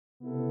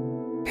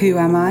Who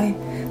am I?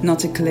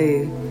 Not a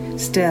clue.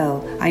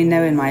 Still, I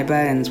know in my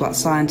bones what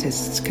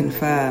scientists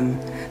confirm.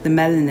 The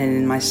melanin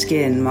in my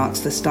skin marks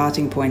the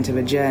starting point of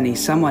a journey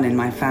someone in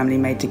my family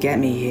made to get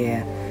me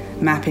here,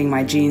 mapping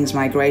my genes'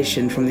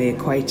 migration from the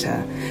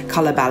equator,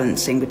 colour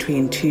balancing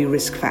between two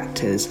risk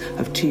factors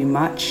of too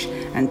much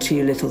and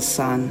too little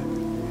sun.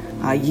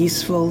 Our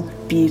useful,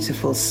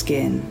 beautiful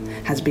skin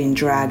has been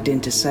dragged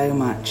into so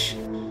much.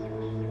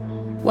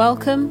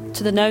 Welcome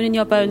to the Known in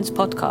Your Bones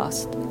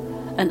podcast,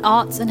 an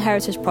arts and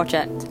heritage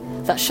project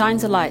that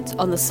shines a light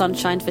on the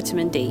sunshine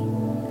vitamin D.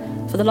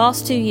 For the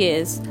last 2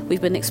 years,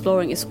 we've been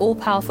exploring its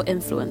all-powerful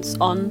influence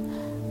on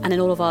and in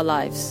all of our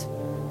lives.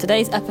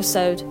 Today's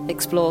episode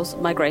explores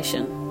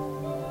migration.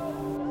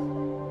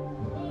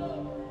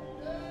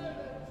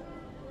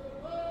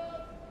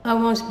 I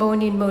was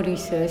born in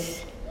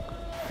Mauritius.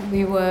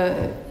 We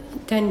were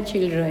 10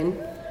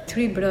 children,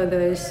 3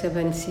 brothers,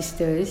 7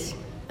 sisters.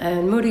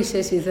 And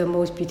Mauritius is the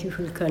most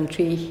beautiful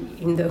country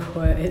in the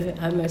world,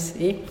 I must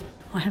say.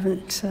 I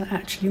haven't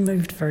actually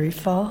moved very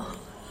far.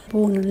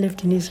 Born and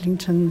lived in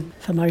Islington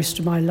for most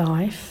of my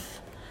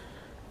life.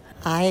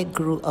 I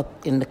grew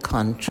up in the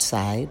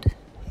countryside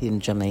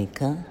in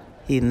Jamaica,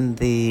 in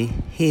the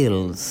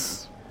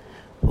hills,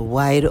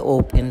 wide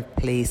open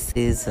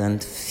places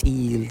and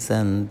fields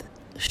and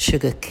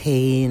sugar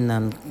cane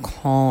and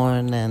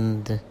corn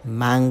and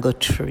mango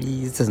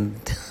trees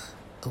and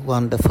a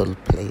wonderful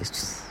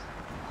place.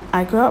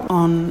 I grew up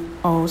on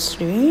Old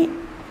Street.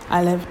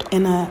 I lived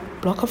in a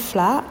block of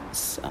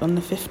flats on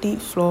the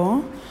 15th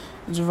floor.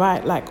 It was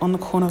right on the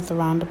corner of the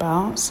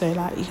roundabout, so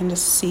you can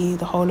just see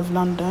the whole of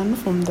London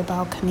from the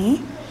balcony.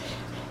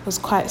 It was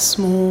quite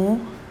small.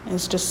 It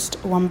was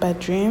just 1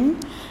 bedroom,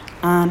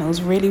 and it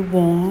was really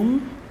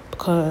warm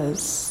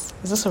because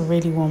it was just a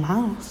really warm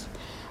house.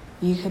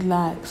 You could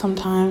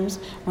sometimes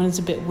when it's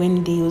a bit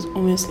windy, it was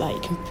almost like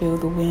you can feel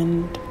the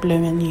wind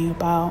blowing you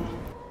about.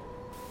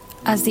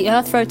 As the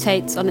Earth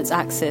rotates on its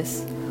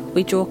axis,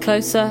 we draw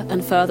closer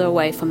and further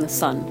away from the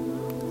sun.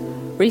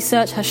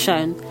 Research has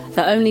shown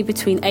that only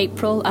between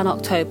April and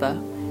October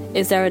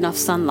is there enough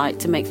sunlight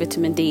to make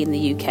vitamin D in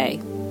the UK.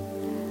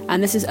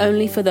 And this is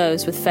only for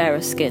those with fairer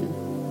skin.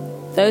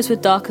 Those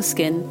with darker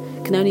skin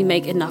can only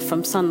make enough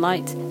from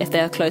sunlight if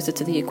they are closer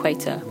to the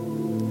equator.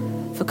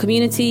 For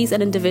communities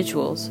and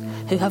individuals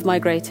who have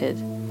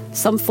migrated,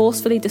 some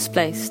forcefully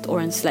displaced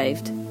or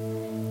enslaved,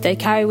 they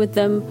carry with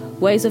them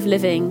ways of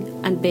living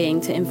and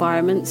being to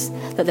environments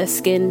that their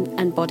skin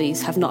and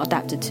bodies have not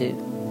adapted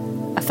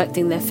to,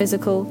 affecting their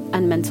physical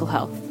and mental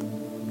health.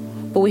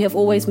 But we have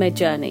always made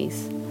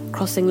journeys,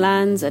 crossing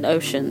lands and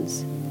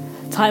oceans.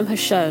 Time has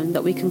shown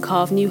that we can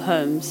carve new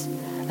homes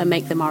and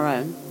make them our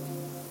own.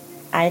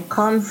 I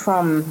come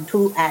from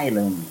 2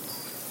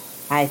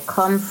 islands. I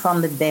come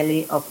from the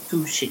belly of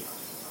 2 ships.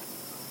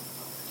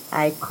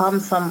 I come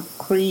from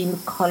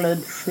cream-colored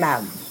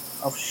flags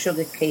of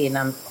sugarcane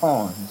and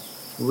corn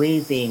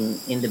waving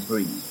in the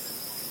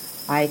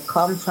breeze. I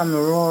come from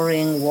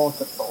roaring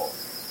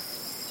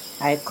waterfalls.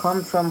 I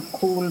come from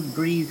cool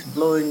breeze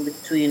blowing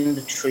between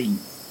the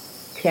trees,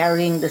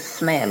 carrying the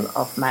smell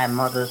of my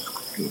mother's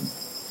cooking.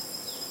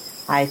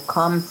 I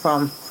come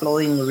from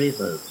flowing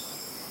rivers,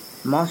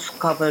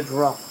 moss-covered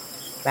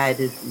rocks by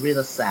the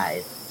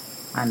riverside,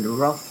 and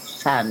rough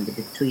sand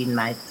between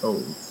my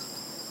toes.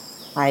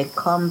 I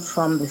come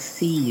from the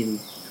feel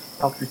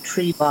of the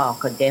tree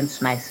bark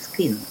against my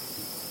skin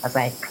as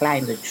I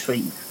climb the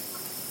trees.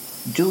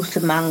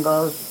 Juicy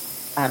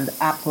mangoes and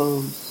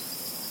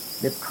apples,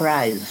 the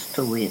prize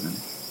to win.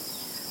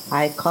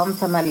 I come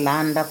from a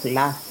land of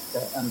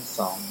laughter and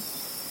song.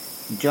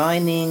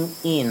 Joining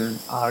in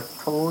are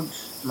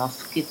toads,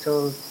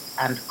 mosquitoes,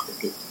 and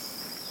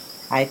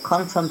crickets. I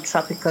come from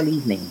tropical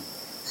evenings,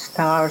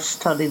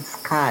 star-studded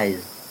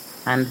skies,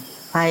 and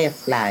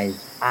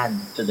fireflies add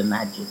to the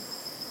magic.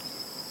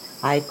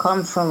 I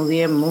come from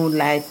where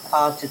moonlight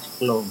casts its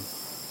glow,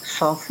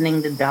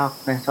 softening the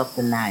darkness of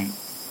the night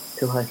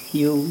to a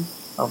hue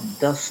of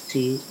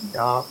dusty,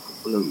 dark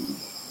blue.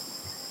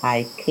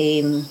 I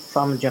came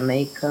from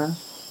Jamaica,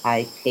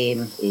 I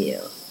came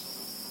here.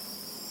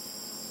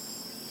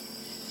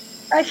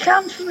 I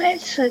come from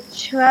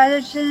Ipswich, where I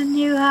lived in a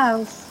new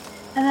house,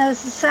 and there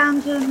was the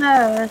sound of a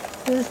mower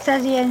with a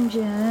steady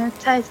engine and a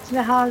taste of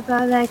a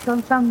hard-boiled egg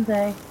on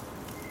Sunday.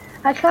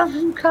 I come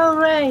from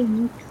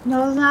Coleraine,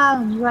 Northern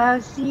Ireland, where I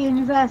was at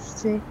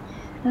university,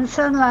 and the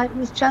sunlight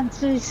was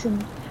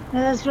translucent,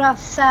 and there was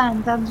rough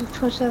sand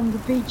underfoot on the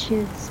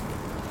beaches.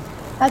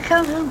 I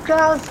come from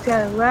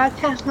Glasgow, where I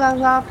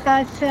catalogued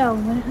archive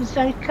film when it was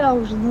very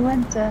cold in the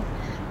winter,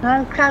 and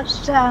I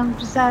crouched down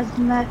beside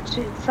an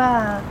electric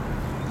fire.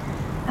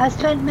 I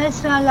spent most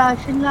of my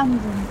life in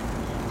London,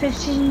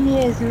 15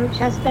 years of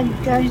which I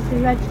spent going to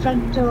the red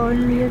front door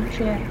in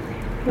Leudria,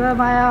 where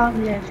my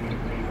aunt lived,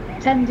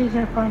 tending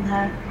upon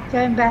her,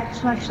 going back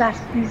to my flat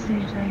in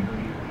Islington.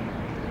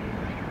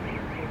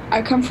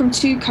 I come from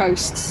 2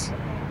 coasts.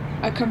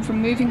 I come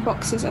from moving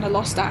boxes and a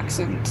lost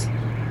accent.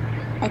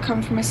 I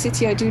come from a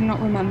city I do not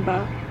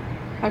remember.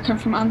 I come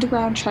from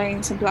underground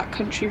trains and black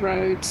country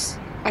roads.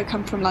 I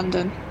come from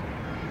London.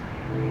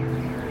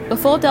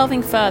 Before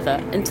delving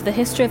further into the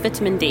history of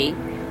vitamin D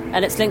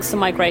and its links to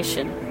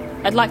migration,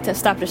 I'd like to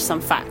establish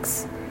some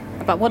facts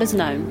about what is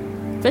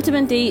known.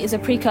 Vitamin D is a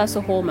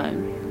precursor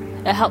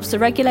hormone. It helps to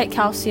regulate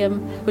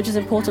calcium, which is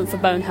important for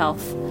bone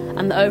health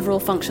and the overall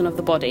function of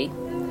the body,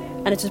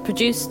 and it is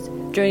produced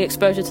during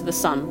exposure to the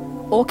sun,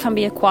 or can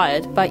be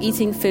acquired by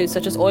eating foods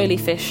such as oily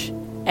fish,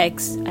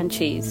 eggs, and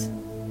cheese.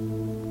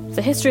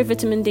 The history of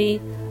vitamin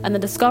D and the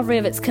discovery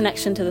of its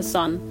connection to the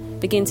sun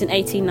begins in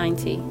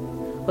 1890.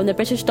 When the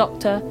British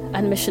doctor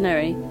and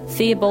missionary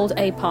Theobald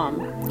A.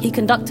 Palm, he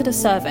conducted a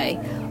survey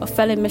of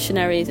fellow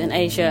missionaries in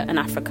Asia and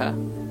Africa.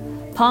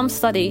 Palm's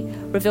study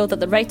revealed that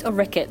the rate of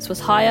rickets was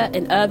higher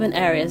in urban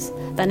areas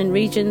than in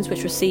regions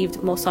which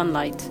received more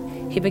sunlight.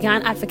 He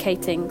began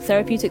advocating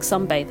therapeutic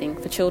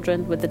sunbathing for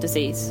children with the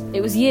disease.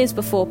 It was years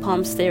before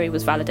Palm's theory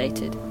was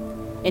validated.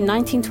 In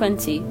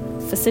 1920,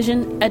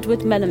 physician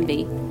Edward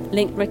Mellanby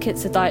linked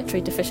rickets to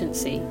dietary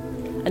deficiency,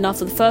 and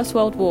after the First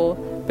World War,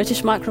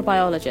 British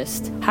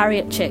microbiologist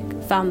Harriet Chick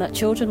found that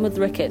children with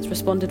rickets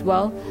responded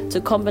well to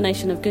a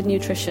combination of good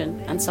nutrition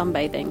and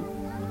sunbathing.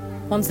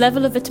 One's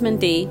level of vitamin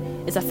D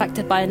is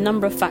affected by a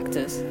number of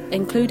factors,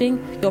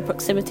 including your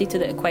proximity to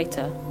the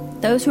equator.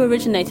 Those who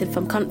originated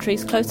from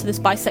countries close to this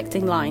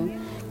bisecting line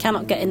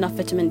cannot get enough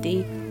vitamin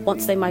D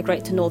once they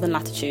migrate to northern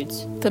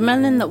latitudes. The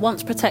melanin that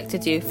once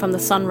protected you from the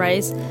sun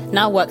rays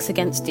now works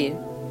against you.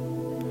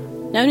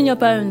 Known in Your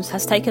Bones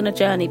has taken a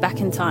journey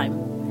back in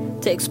time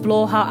to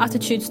explore how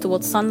attitudes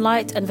towards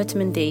sunlight and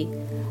vitamin D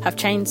have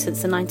changed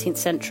since the 19th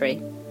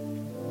century.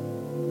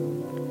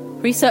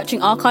 Researching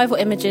archival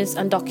images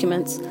and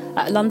documents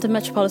at London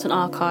Metropolitan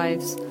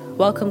Archives,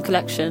 Wellcome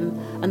Collection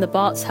and the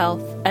Barts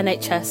Health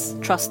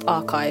NHS Trust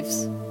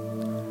Archives.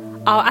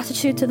 Our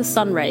attitude to the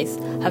sun rays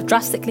have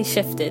drastically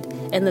shifted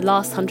in the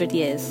last 100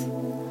 years,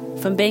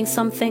 from being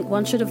something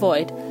one should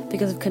avoid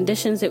because of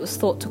conditions it was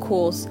thought to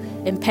cause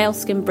in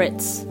pale-skinned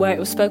Brits, where it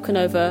was spoken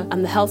over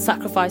and the health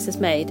sacrifices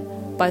made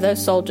by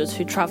those soldiers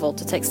who travelled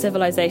to take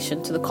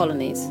civilization to the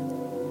colonies.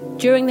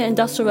 During the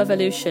Industrial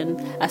Revolution,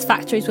 as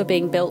factories were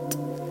being built,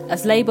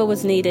 as labour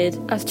was needed,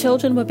 as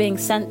children were being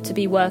sent to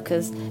be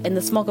workers in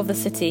the smog of the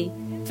city,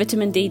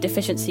 vitamin D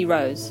deficiency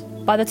rose.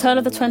 By the turn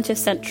of the 20th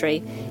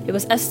century, it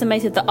was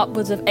estimated that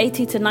upwards of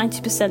 80 to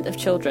 90% of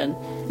children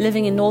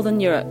living in Northern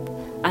Europe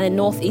and in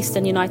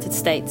northeastern United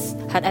States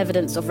had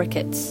evidence of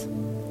rickets.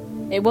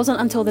 It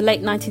wasn't until the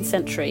late 19th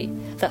century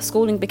that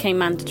schooling became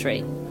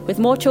mandatory, with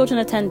more children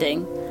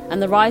attending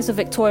and the rise of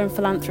Victorian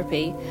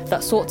philanthropy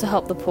that sought to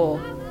help the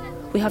poor.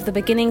 We have the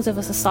beginnings of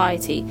a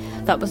society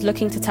that was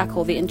looking to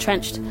tackle the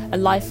entrenched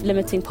and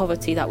life-limiting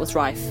poverty that was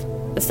rife.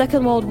 The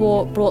Second World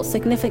War brought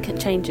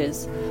significant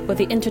changes with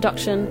the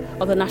introduction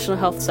of the National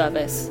Health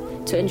Service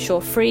to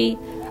ensure free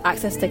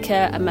access to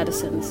care and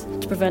medicines,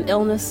 to prevent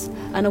illness,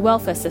 and a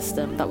welfare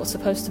system that was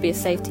supposed to be a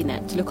safety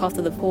net to look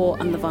after the poor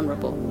and the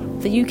vulnerable.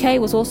 The UK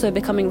was also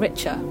becoming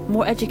richer,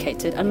 more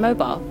educated and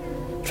mobile,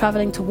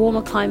 travelling to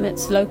warmer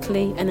climates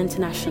locally and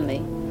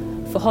internationally,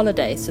 for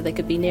holidays so they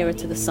could be nearer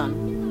to the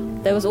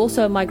sun. There was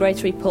also a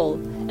migratory pull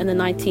in the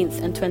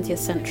 19th and 20th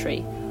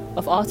century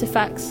of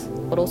artefacts,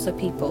 but also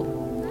people,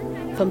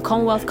 from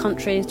Commonwealth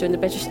countries during the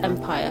British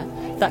Empire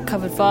that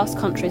covered vast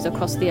countries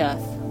across the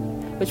earth,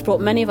 which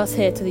brought many of us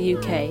here to the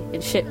UK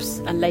in ships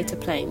and later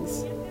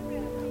planes.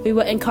 We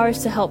were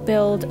encouraged to help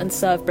build and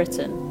serve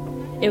Britain.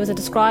 It was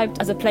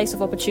described as a place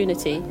of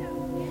opportunity.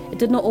 It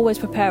did not always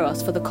prepare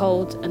us for the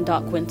cold and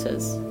dark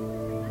winters.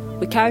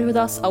 We carried with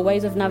us our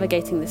ways of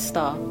navigating this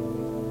star,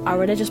 our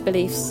religious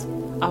beliefs,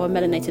 our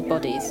melanated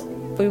bodies,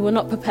 but we were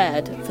not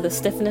prepared for the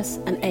stiffness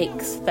and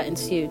aches that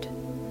ensued.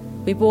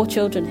 We bore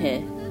children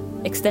here,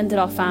 extended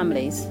our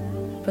families,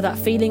 but that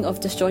feeling of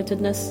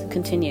disjointedness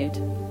continued.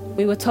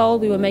 We were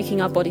told we were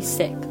making our bodies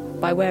sick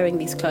by wearing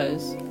these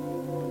clothes,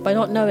 by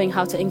not knowing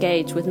how to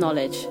engage with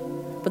knowledge,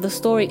 but the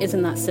story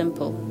isn't that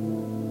simple.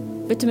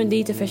 Vitamin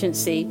D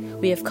deficiency,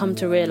 we have come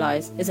to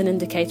realise, is an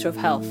indicator of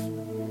health.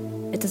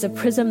 It is a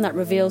prism that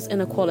reveals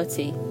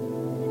inequality.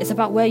 It's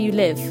about where you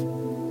live,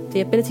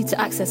 the ability to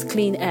access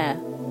clean air,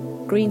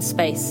 green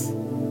space,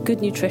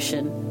 good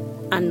nutrition,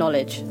 and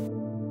knowledge.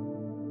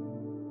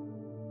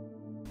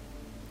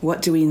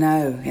 What do we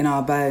know in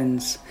our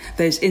bones?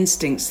 Those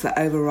instincts that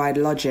override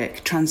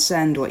logic,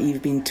 transcend what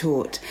you've been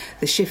taught.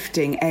 The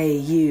shifting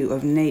AU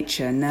of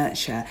nature,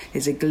 nurture,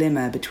 is a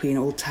glimmer between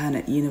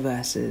alternate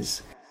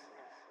universes.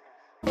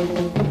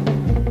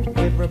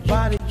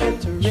 Everybody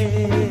get ready.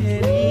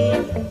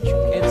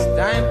 It's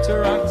time to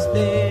rock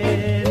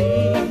steady.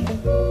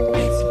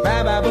 It's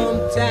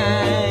Baba-Boom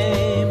time.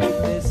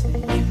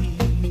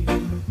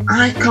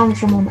 I come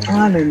from an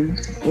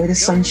island where the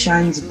sun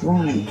shines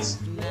bright.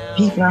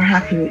 People are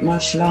happy with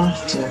much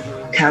laughter.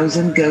 Cows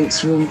and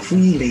goats roam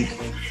freely.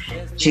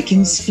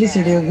 Chickens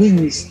flitter their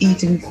wings,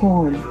 eating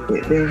corn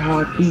with their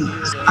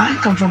heartbeats. I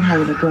come from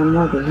having a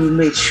grandmother who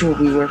made sure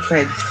we were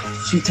fed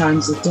 3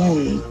 times a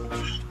day.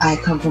 I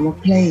come from a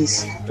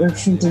place where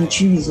fruit and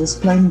trees was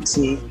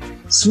plenty,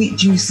 sweet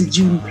juicy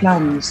June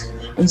plums,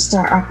 and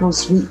star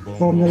apples weep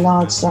from the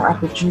large star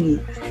apple tree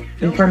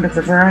in front of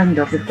the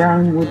veranda of the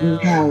brown wooden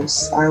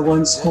house I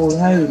once called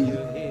home.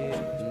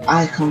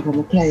 I come from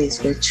a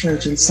place where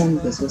church and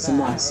Sundays was a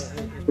must,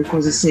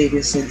 because the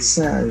Saviour said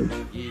so.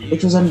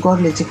 It was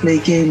ungodly to play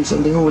games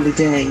on the holy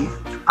day.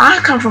 I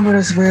come from a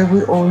place where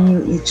we all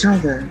knew each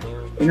other.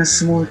 In a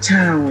small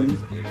town,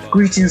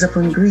 greetings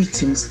upon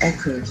greetings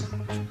echoed.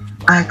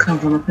 I come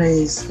from a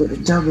place with the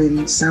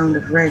dubbing sound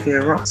of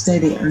reggae, rock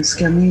steady and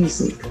ska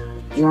music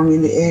rung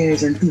in the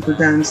airs and people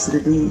dance to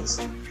the beats.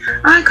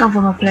 I come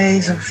from a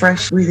place of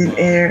fresh breathing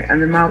air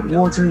and the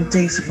mouth-watering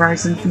taste of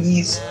rice and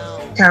peas,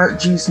 carrot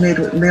juice made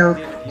with milk,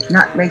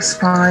 nutmeg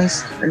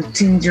spice and a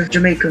tinge of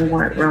Jamaican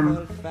white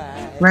rum,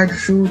 red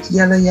fruit,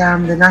 yellow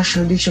yam, the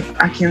national dish of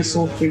ackee and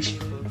saltfish,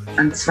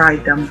 and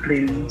fried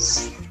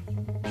dumplings.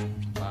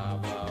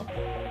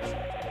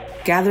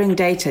 Gathering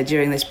data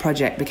during this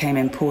project became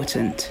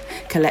important,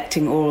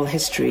 collecting oral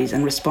histories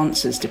and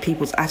responses to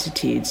people's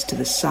attitudes to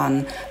the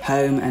sun,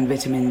 home and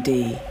vitamin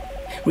D.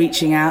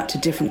 Reaching out to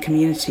different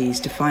communities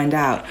to find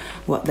out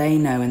what they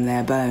know in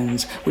their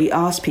bones, we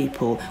asked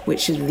people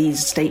which of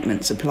these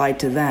statements applied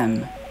to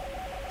them.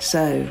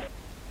 So,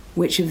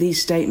 which of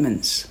these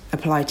statements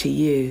apply to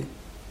you?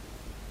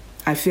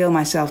 I feel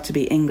myself to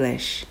be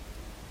English.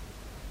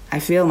 I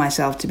feel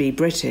myself to be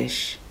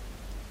British.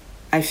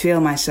 I feel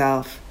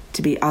myself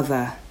to be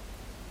other.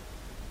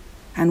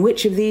 And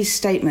which of these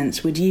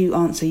statements would you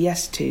answer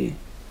yes to?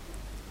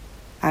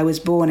 I was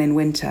born in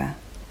winter.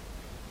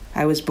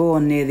 I was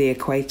born near the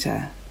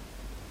equator.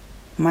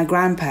 My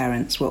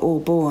grandparents were all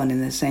born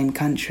in the same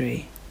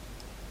country.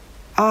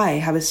 I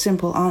have a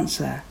simple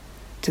answer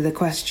to the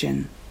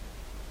question,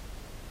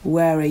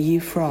 where are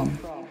you from?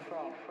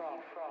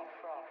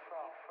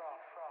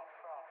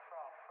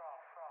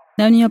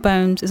 Knowing Your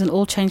Bones is an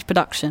All Change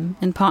production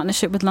in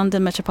partnership with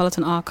London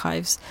Metropolitan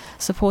Archives,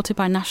 supported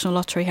by National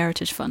Lottery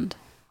Heritage Fund.